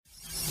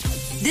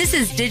This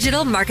is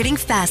Digital Marketing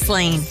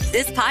Fastlane.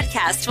 This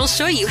podcast will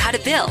show you how to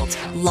build,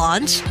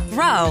 launch,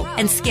 grow,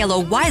 and scale a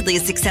widely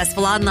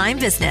successful online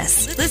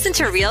business. Listen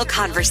to real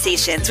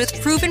conversations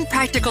with proven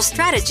practical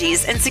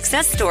strategies and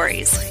success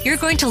stories. You're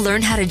going to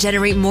learn how to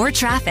generate more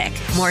traffic,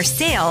 more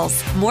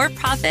sales, more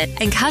profit,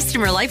 and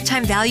customer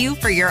lifetime value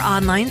for your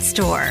online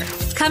store.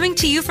 Coming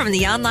to you from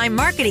the online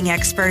marketing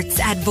experts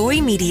at Voy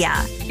Media,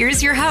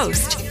 here's your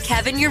host,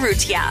 Kevin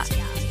Urrutia.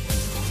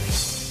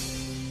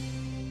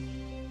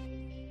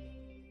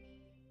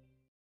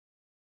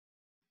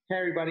 Hey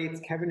everybody, it's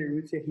Kevin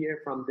Urrutia here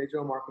from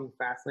Digital Marketing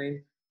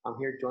Fastlane. I'm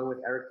here joined with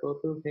Eric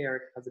Philippou. Hey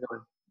Eric, how's it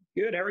going?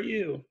 Good, how are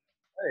you?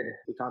 Good.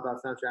 We talked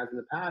about Snapchat ads in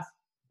the past,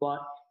 but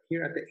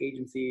here at the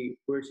agency,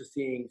 we're just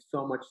seeing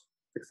so much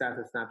success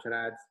with Snapchat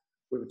ads.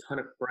 We have a ton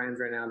of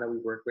brands right now that we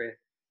work with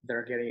that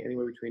are getting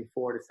anywhere between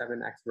 4 to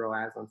 7x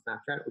ROAS on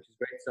Snapchat, which is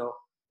great. So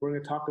we're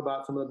going to talk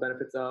about some of the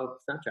benefits of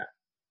Snapchat.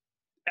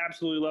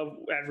 Absolutely love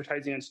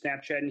advertising on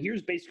Snapchat. And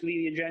here's basically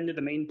the agenda,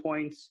 the main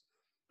points.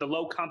 The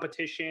low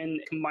competition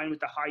combined with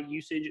the high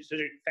usage. It's such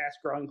a fast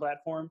growing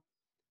platform.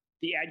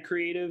 The ad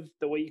creative,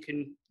 the way you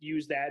can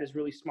use that is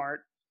really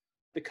smart.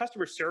 The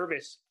customer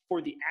service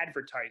for the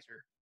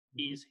advertiser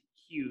is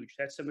huge.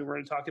 That's something we're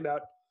going to talk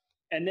about.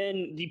 And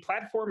then the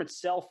platform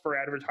itself for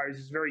advertisers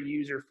is very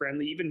user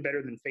friendly, even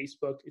better than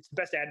Facebook. It's the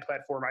best ad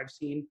platform I've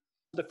seen.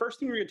 The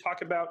first thing we're going to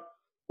talk about,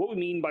 what we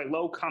mean by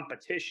low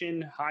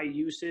competition, high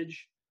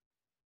usage.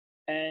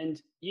 And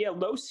yeah,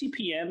 low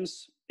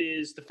CPMs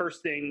is the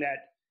first thing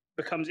that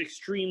becomes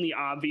extremely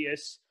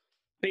obvious.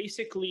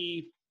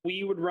 Basically,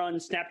 we would run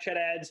Snapchat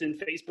ads and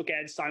Facebook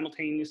ads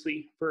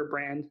simultaneously for a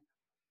brand.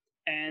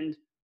 And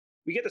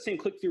we get the same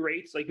click-through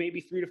rates, like maybe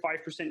 3 to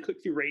 5%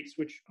 click-through rates,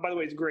 which, by the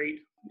way, is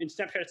great. In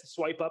Snapchat, it's a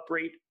swipe-up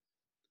rate.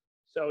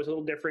 So it's a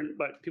little different,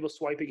 but people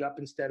swiping up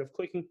instead of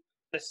clicking.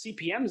 The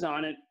CPMs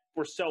on it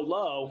were so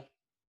low,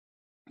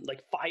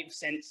 like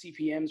 5-cent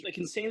CPMs, like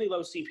insanely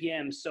low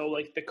CPMs. So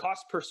like the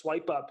cost per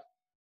swipe-up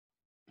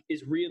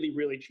is really,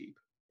 really cheap.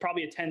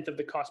 Probably a tenth of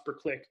the cost per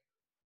click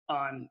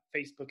on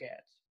Facebook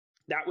ads.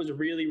 That was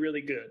really,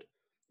 really good.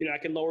 You know, I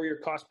can lower your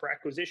cost per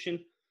acquisition.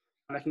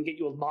 And I can get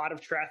you a lot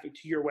of traffic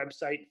to your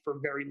website for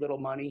very little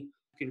money.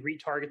 You can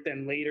retarget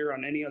them later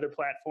on any other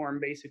platform,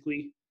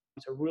 basically.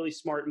 It's a really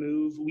smart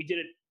move. We did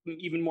it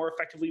even more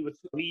effectively with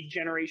lead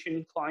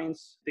generation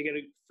clients. They get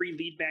a free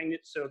lead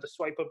magnet, so the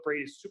swipe up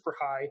rate is super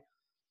high.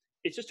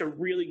 It's just a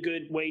really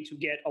good way to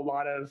get a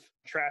lot of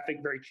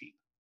traffic very cheap.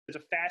 It's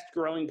a fast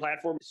growing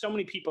platform. So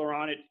many people are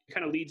on it. It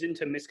kind of leads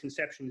into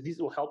misconceptions. These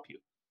will help you.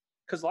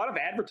 Because a lot of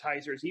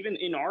advertisers, even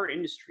in our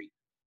industry,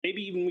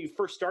 maybe even when we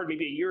first started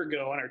maybe a year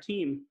ago on our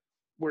team,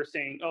 we're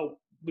saying, oh,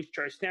 we should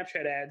try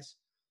Snapchat ads.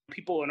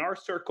 People in our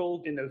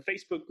circle, in the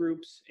Facebook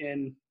groups,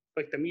 and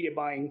like the media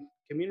buying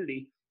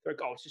community, they're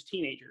like, oh, it's just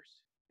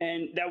teenagers.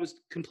 And that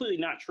was completely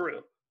not true,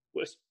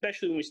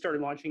 especially when we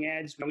started launching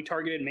ads. We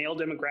targeted male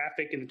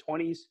demographic in the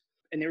 20s,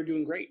 and they were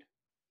doing great.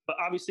 But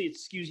obviously, it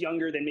skews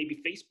younger than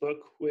maybe Facebook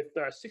with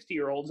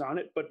 60-year-olds on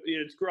it, but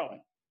it's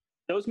growing.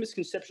 Those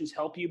misconceptions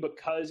help you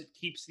because it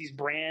keeps these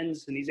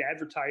brands and these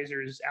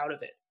advertisers out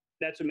of it.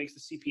 That's what makes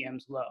the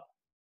CPMs low.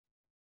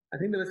 I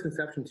think the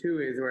misconception too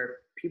is where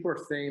people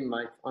are saying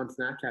like on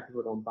Snapchat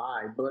people don't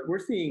buy, but we're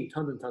seeing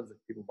tons and tons of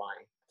people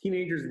buying.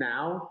 Teenagers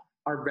now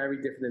are very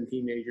different than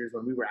teenagers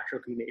when we were actual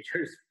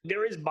teenagers.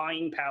 There is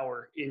buying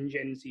power in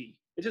Gen Z.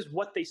 It's just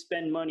what they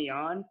spend money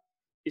on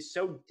is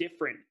so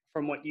different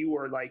from what you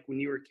were like when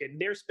you were a kid.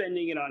 They're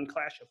spending it on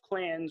Clash of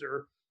Clans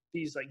or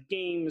these like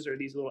games or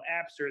these little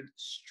apps or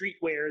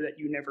streetwear that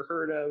you never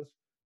heard of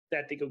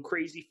that they go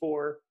crazy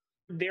for.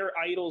 Their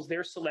idols,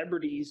 their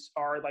celebrities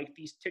are like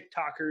these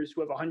TikTokers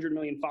who have 100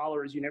 million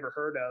followers you never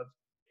heard of.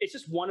 It's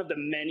just one of the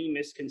many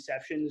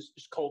misconceptions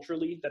just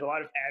culturally that a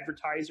lot of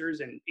advertisers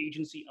and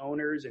agency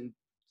owners and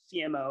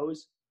CMOs,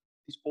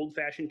 these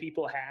old-fashioned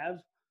people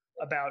have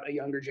about a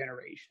younger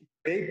generation.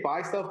 They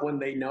buy stuff when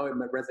they know it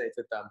resonates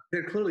with them.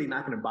 They're clearly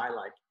not going to buy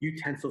like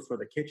utensils for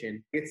the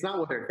kitchen. It's not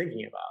what they're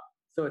thinking about.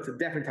 So it's a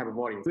different type of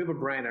audience. We have a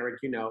brand, Eric,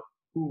 you know,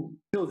 who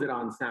kills it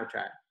on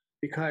Snapchat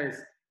because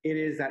it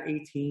is that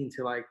 18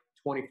 to like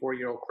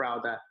 24-year-old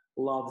crowd that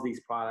loves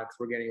these products.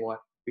 We're getting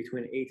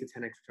between 8 to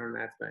 10x return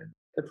on ad spend.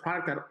 The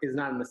product that is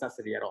not a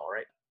necessity at all,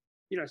 right?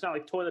 You know, it's not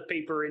like toilet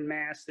paper in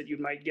mass that you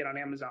might get on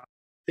Amazon.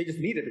 They just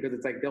need it because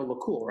it's like they'll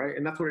look cool, right?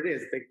 And that's what it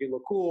is. You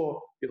look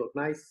cool, you look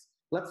nice.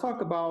 Let's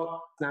talk about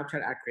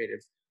Snapchat ad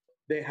creatives.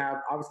 They have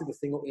obviously the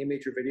single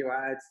image or video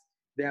ads.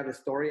 They have the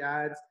story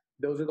ads.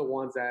 Those are the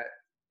ones that,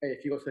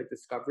 if you go to like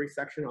discovery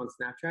section on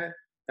Snapchat,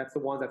 that's the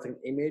one that's an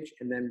image.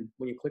 And then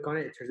when you click on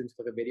it, it turns into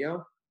like a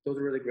video. Those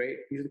are really great.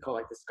 Usually called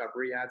like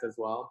discovery ads as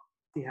well.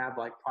 They have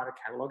like product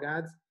catalog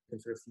ads. You can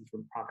sort of see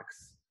from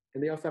products.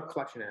 And they also have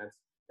collection ads.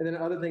 And then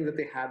other things that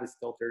they have is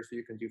filters, so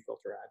you can do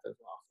filter ads as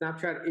well.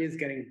 Snapchat is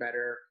getting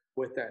better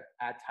with the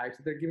ad types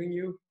that they're giving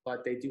you,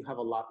 but they do have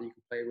a lot that you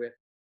can play with,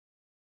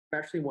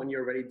 especially when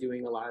you're already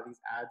doing a lot of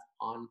these ads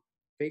on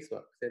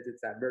Facebook, since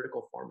it's that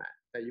vertical format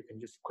that you can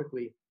just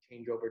quickly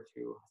change over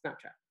to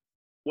Snapchat.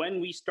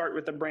 When we start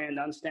with a brand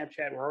on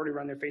Snapchat, we're already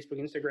running their Facebook,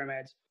 Instagram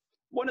ads.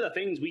 One of the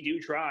things we do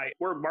try,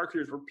 we're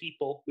marketers, we're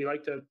people. We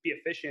like to be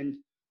efficient.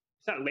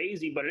 It's not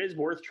lazy, but it is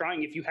worth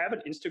trying. If you have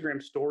an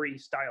Instagram story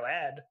style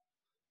ad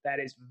that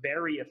is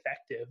very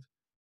effective,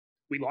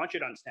 we launch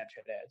it on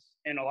Snapchat ads.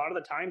 And a lot of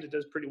the times it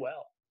does pretty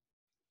well.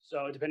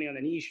 So depending on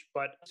the niche,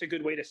 but it's a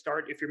good way to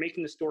start. If you're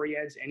making the story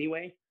ads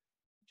anyway,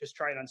 just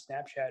try it on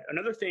Snapchat.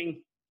 Another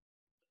thing,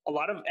 a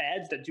lot of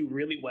ads that do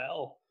really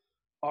well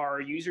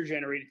are user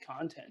generated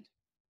content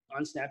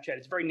on Snapchat.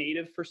 It's very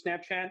native for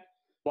Snapchat.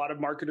 A lot of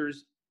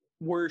marketers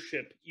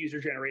worship user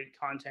generated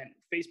content.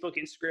 Facebook,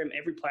 Instagram,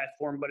 every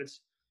platform, but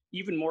it's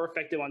even more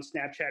effective on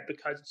Snapchat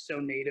because it's so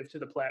native to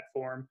the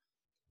platform.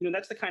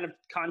 That's the kind of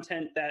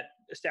content that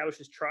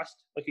establishes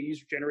trust, like a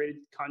user generated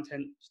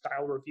content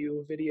style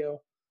review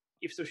video.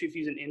 Especially if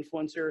you use an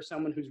influencer or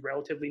someone who's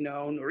relatively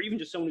known, or even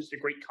just someone who's a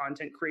great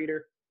content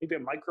creator, maybe a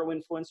micro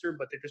influencer,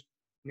 but they just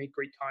make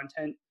great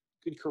content,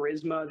 good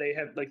charisma.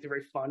 They're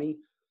very funny.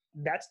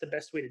 That's the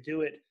best way to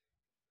do it.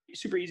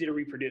 It's super easy to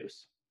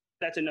reproduce.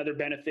 That's another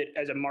benefit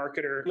as a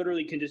marketer.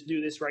 Literally can just do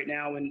this right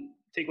now and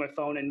take my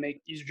phone and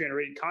make user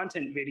generated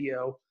content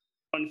video.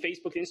 On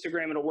Facebook,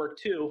 Instagram, it'll work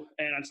too.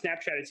 And on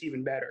Snapchat, it's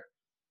even better.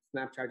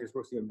 Snapchat just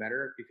works even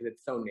better because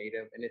it's so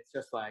native and it's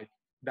just like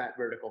that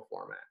vertical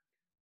format.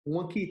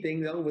 One key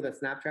thing though with a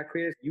Snapchat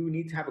creator, you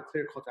need to have a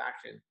clear call to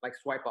action, like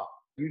swipe up.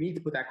 You need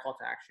to put that call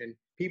to action.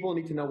 People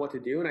need to know what to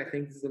do. And I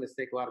think this is a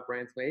mistake a lot of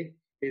brands make,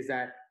 is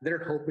that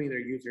they're hoping their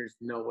users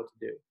know what to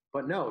do.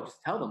 But no,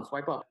 just tell them,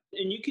 swipe up.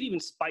 And you could even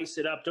spice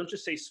it up. Don't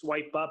just say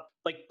swipe up.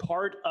 Like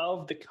part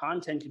of the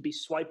content could be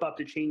swipe up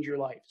to change your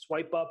life.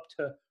 Swipe up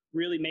to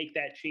really make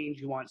that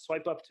change you want.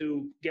 Swipe up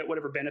to get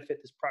whatever benefit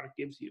this product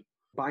gives you.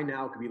 Buy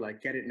now could be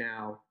like, get it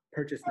now,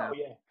 purchase now.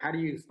 Yeah. How do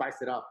you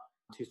spice it up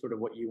to sort of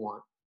what you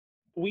want?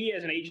 We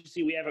as an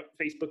agency, we have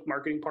a Facebook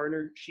marketing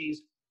partner.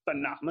 She's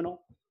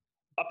phenomenal.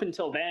 Up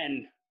until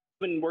then, I've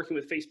been working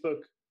with Facebook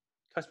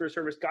customer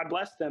service. God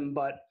bless them,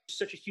 but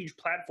such a huge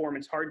platform.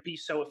 It's hard to be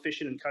so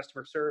efficient in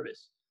customer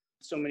service.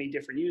 So many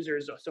different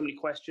users, so many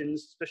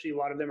questions, especially a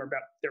lot of them are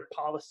about their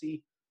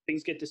policy.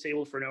 Things get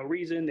disabled for no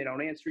reason. They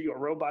don't answer you. A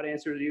robot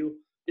answers you.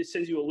 It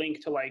sends you a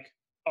link to like,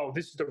 oh,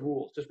 this is the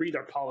rules. Just read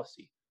our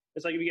policy.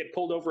 It's like if you get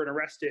pulled over and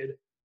arrested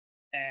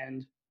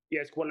and you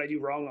ask, what did I do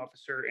wrong,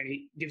 officer? And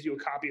he gives you a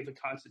copy of the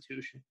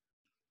Constitution.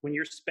 When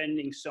you're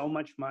spending so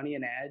much money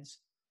in ads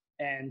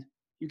and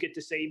you get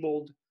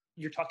disabled,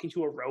 you're talking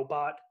to a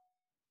robot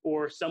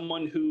or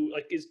someone who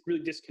like is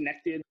really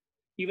disconnected.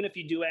 Even if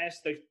you do ask,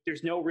 like,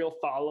 there's no real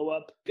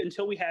follow-up.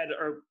 Until we had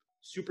our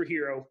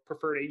superhero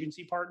preferred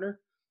agency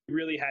partner, we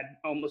really had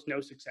almost no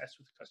success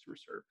with customer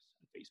service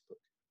on Facebook.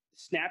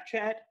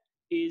 Snapchat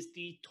is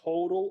the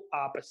total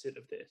opposite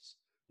of this.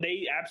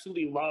 They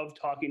absolutely love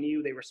talking to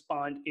you. They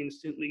respond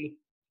instantly.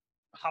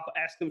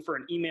 Ask them for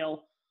an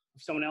email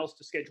of someone else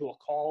to schedule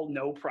a call,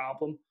 no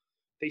problem.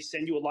 They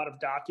send you a lot of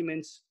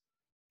documents,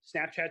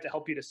 Snapchat, to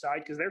help you decide,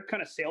 because they're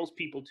kind of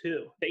salespeople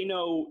too. They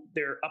know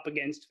they're up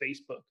against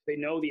Facebook. They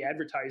know the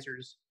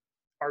advertisers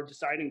are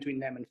deciding between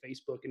them and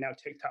Facebook and now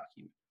TikTok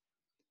even.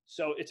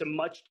 So it's a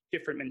much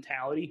different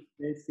mentality.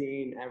 I've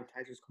seen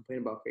advertisers complain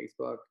about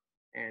Facebook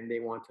and they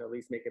want to at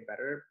least make it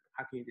better.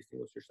 How can you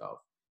distinguish yourself?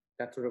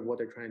 That's sort of what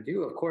they're trying to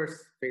do. Of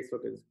course,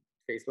 Facebook is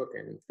Facebook,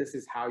 and this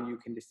is how you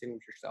can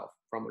distinguish yourself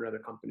from another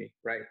company,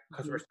 right?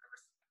 Customer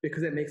service,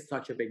 because it makes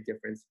such a big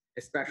difference,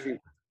 especially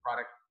with the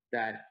product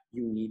that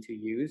you need to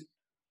use.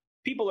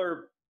 People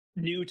are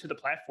new to the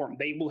platform.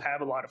 They will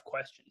have a lot of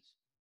questions.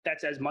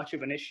 That's as much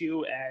of an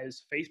issue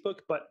as Facebook,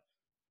 but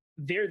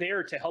they're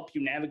there to help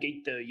you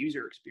navigate the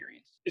user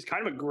experience. It's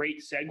kind of a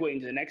great segue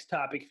into the next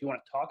topic if you want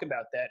to talk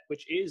about that,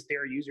 which is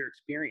their user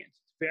experience.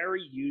 It's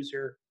very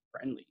user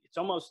friendly. It's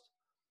almost,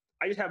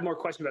 I just have more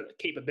questions about the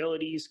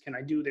capabilities. Can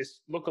I do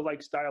this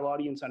lookalike style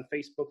audience on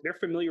Facebook? They're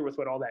familiar with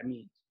what all that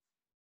means.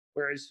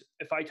 Whereas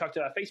if I talk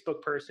to a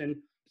Facebook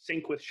person,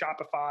 sync with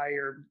Shopify,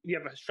 or you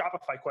have a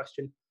Shopify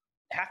question,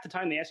 half the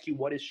time they ask you,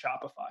 what is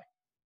Shopify?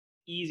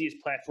 Easiest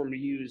platform to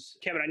use.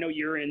 Kevin, I know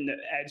you're in the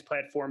ads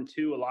platform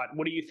too a lot.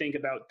 What do you think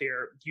about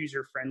their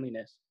user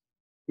friendliness?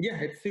 Yeah,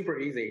 it's super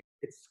easy.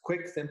 It's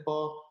quick,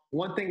 simple.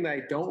 One thing that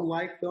I don't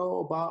like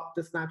though about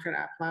the Snapchat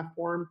app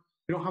platform,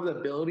 you don't have the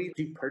ability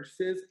to do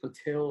purchases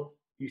until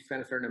you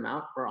spend a certain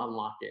amount or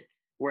unlock it.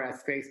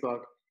 Whereas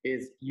Facebook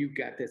is you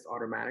get this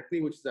automatically,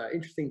 which is an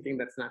interesting thing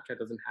that Snapchat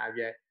doesn't have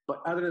yet.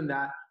 But other than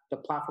that, the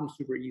platform's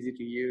super easy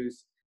to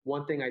use.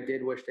 One thing I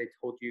did wish they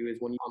told you is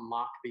when you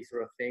unlock these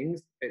sort of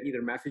things, that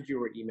either message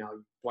you or email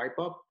you. Swipe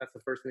up, that's the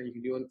first thing that you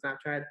can do on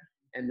Snapchat.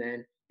 And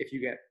then if you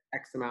get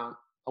X amount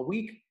a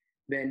week,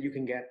 then you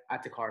can get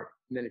add to cart.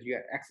 And then if you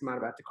get X amount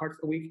of add to carts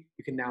a week,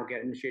 you can now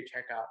get initiate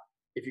checkout.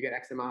 If you get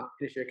X amount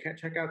initiate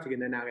checkout, you can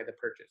then now get the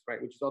purchase,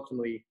 right? Which is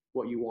ultimately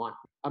what you want.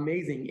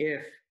 Amazing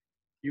if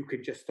you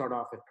could just start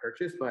off with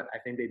purchase, but I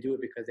think they do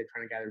it because they're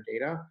trying to gather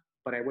data.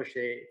 But I wish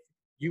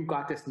you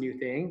got this new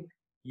thing,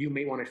 you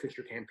may want to switch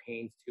your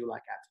campaigns to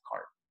like add to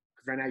cart.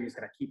 Because right now you just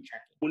got to keep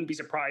checking. Wouldn't be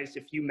surprised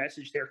if you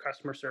message their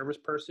customer service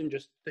person,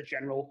 just the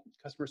general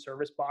customer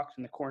service box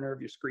in the corner of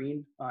your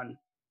screen on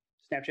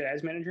Snapchat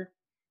Ads Manager.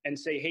 and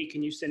say, hey,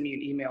 can you send me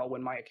an email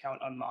when my account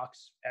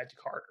unlocks add to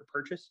cart or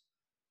purchase?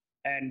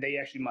 And they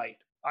actually might.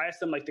 I ask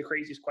them like the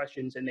craziest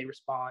questions and they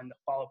respond,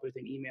 follow up with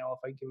an email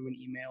if I give them an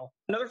email.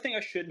 Another thing I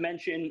should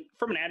mention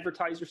from an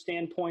advertiser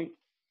standpoint,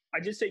 I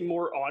did say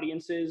more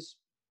audiences.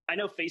 I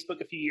know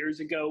Facebook a few years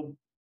ago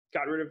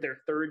got rid of their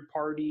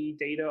third-party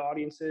data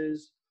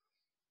audiences,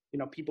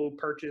 people who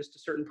purchased a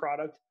certain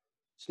product.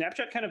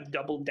 Snapchat kind of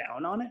doubled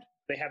down on it.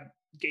 They have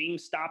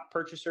GameStop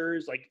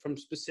purchasers, like from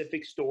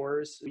specific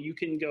stores. You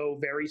can go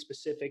very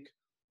specific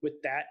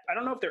with that. I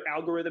don't know if their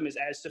algorithm is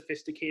as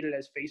sophisticated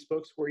as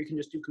Facebook's, where you can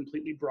just do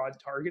completely broad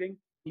targeting.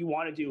 You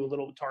want to do a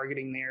little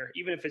targeting there,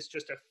 even if it's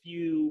just a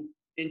few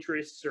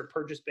interests or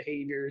purchase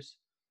behaviors.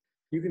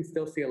 You can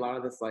still see a lot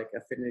of this like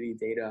affinity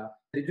data.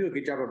 They do a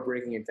good job of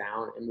breaking it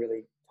down and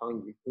really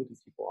telling you who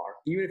these people are.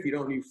 Even if you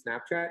don't use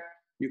Snapchat,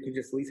 you can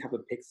just at least have a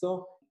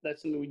pixel.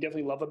 That's something we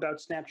definitely love about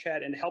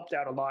Snapchat, and helped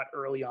out a lot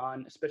early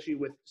on, especially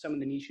with some of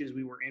the niches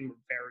we were in were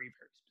very,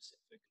 very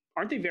specific.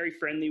 Aren't they very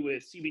friendly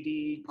with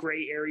CBD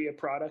gray area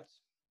products?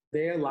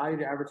 They allow you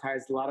to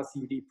advertise a lot of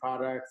CBD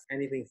products,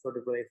 anything sort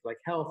of related to like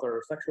health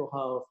or sexual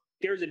health.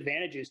 There's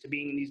advantages to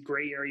being in these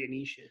gray area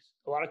niches.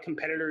 A lot of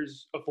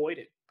competitors avoid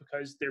it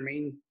because their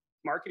main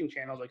marketing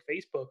channels like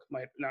Facebook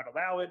might not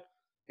allow it.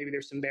 Maybe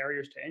there's some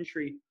barriers to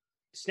entry.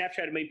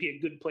 Snapchat might be a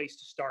good place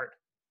to start,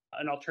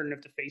 an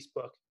alternative to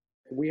Facebook.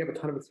 We have a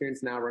ton of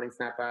experience now running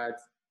Snap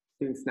ads,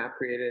 doing Snap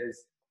creatives.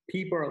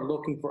 People are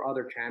looking for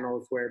other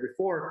channels where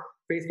before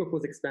Facebook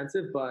was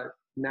expensive, but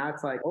now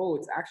it's like, oh,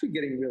 it's actually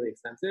getting really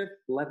expensive.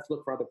 Let's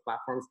look for other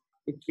platforms.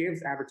 It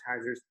gives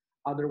advertisers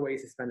other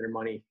ways to spend their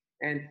money.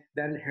 And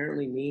that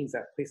inherently means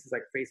that places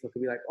like Facebook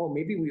could be like, oh,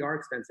 maybe we are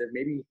expensive.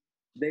 Maybe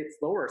it's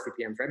lower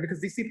CPMs, right? Because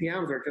these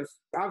CPMs are just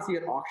obviously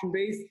at auction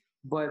based,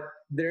 but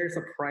there's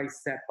a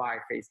price set by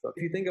Facebook.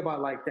 If you think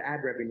about like the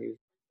ad revenue,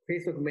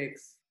 Facebook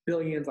makes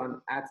billions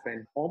on ad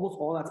spend. Almost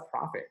all that's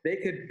profit. They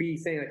could be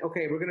saying like,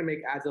 okay, we're going to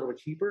make ads a little bit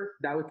cheaper.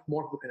 That way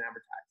more people can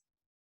advertise.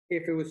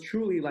 If it was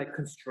truly like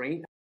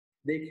constraint,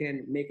 they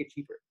can make it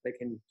cheaper. They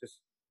can just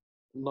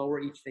lower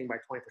each thing by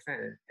 20%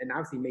 and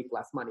obviously make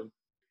less money.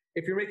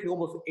 If you're making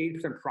almost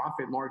 80%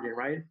 profit margin,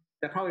 right?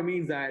 That probably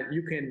means that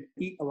you can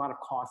eat a lot of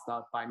cost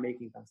up by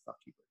making that stuff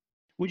cheaper.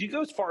 Would you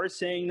go as far as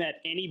saying that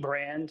any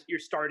brand you're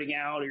starting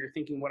out or you're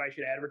thinking what I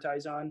should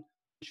advertise on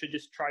should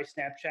just try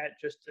Snapchat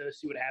just to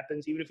see what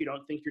happens, even if you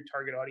don't think your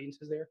target audience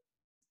is there?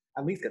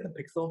 At least get the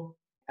pixel.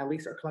 At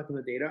least start collecting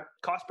the data.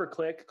 Cost per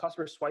click, cost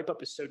per swipe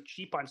up is so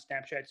cheap on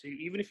Snapchat. So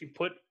even if you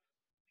put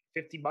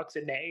 $50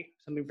 a day,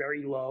 something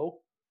very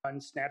low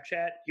on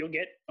Snapchat, you'll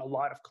get a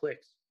lot of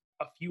clicks,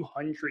 a few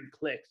hundred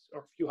clicks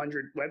or a few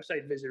hundred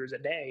website visitors a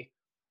day.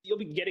 You'll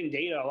be getting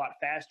data a lot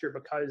faster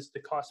because the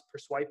cost per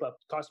swipe up,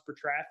 cost per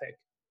traffic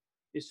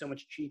is so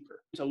much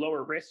cheaper. It's a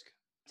lower risk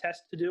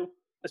test to do,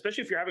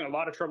 especially if you're having a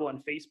lot of trouble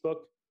on Facebook,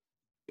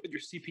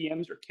 your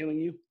CPMs are killing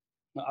you.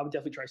 I would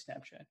definitely try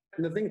Snapchat.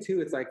 And the thing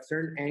too, it's like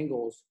certain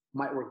angles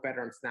might work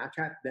better on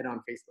Snapchat than on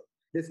Facebook.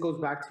 This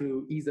goes back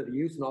to ease of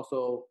use and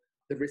also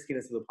the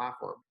riskiness of the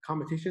platform.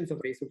 Competitions on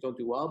Facebook don't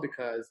do well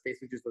because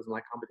Facebook just doesn't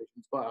like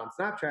competitions. But on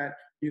Snapchat,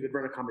 you could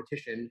run a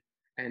competition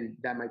and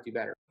that might do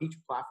better. Each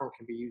platform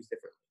can be used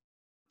differently.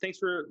 Thanks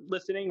for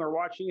listening or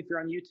watching. If you're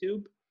on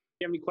YouTube, if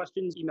you have any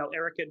questions, email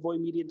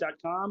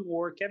eric@voymedia.com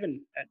or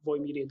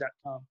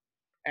kevin@voymedia.com.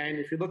 And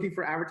if you're looking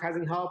for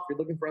advertising help, if you're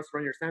looking for us to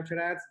run your Snapchat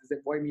ads,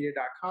 visit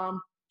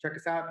voymedia.com. Check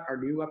us out. Our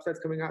new website's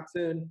coming out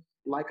soon.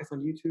 Like us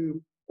on YouTube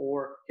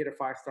or hit a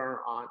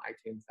 5-star on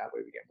iTunes. That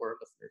way we get more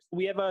listeners.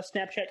 We have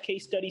Snapchat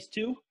case studies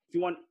too. If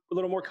you want a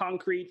little more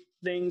concrete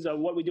things of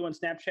what we do on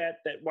Snapchat,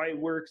 why it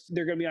works,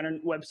 they're going to be on our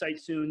website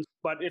soon.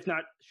 But if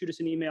not, shoot us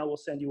an email. We'll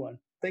send you one.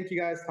 Thank you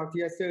guys. Talk to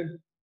you guys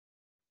soon.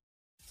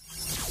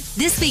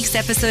 This week's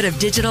episode of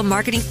Digital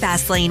Marketing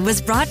Fastlane was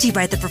brought to you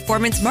by the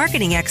performance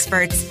marketing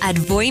experts at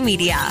Voy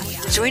Media.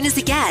 Join us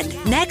again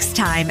next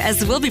time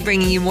as we'll be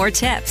bringing you more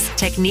tips,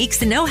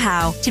 techniques, and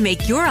know-how to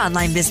make your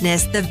online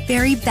business the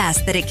very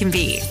best that it can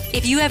be.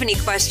 If you have any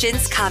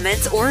questions,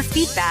 comments, or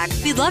feedback,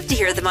 we'd love to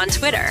hear them on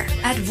Twitter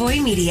 @Voy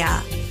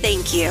Media.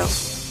 Thank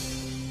you.